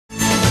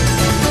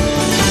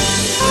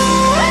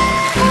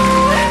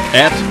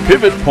At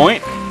Pivot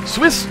Point,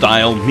 Swiss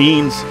style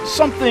means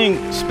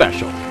something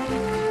special.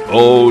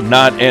 Oh,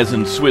 not as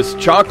in Swiss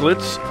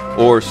chocolates,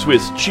 or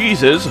Swiss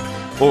cheeses,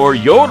 or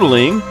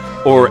yodeling,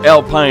 or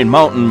alpine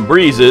mountain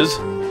breezes.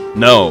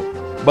 No,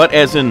 but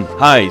as in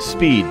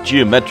high-speed,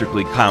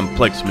 geometrically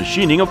complex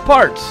machining of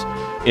parts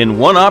in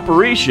one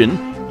operation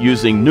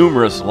using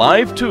numerous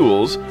live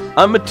tools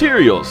on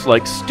materials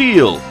like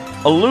steel,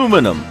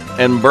 aluminum,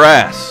 and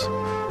brass,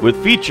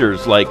 with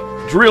features like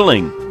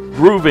drilling,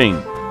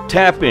 grooving,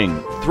 tapping,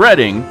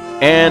 threading,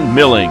 and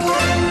milling.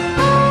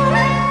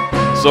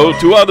 So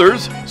to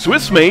others,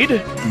 Swiss made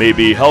may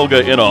be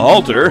Helga in a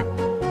halter,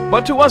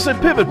 but to us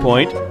at Pivot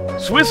Point,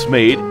 Swiss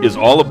made is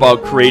all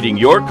about creating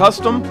your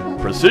custom,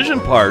 precision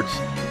parts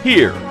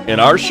here in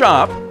our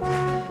shop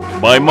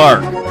by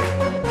Mark.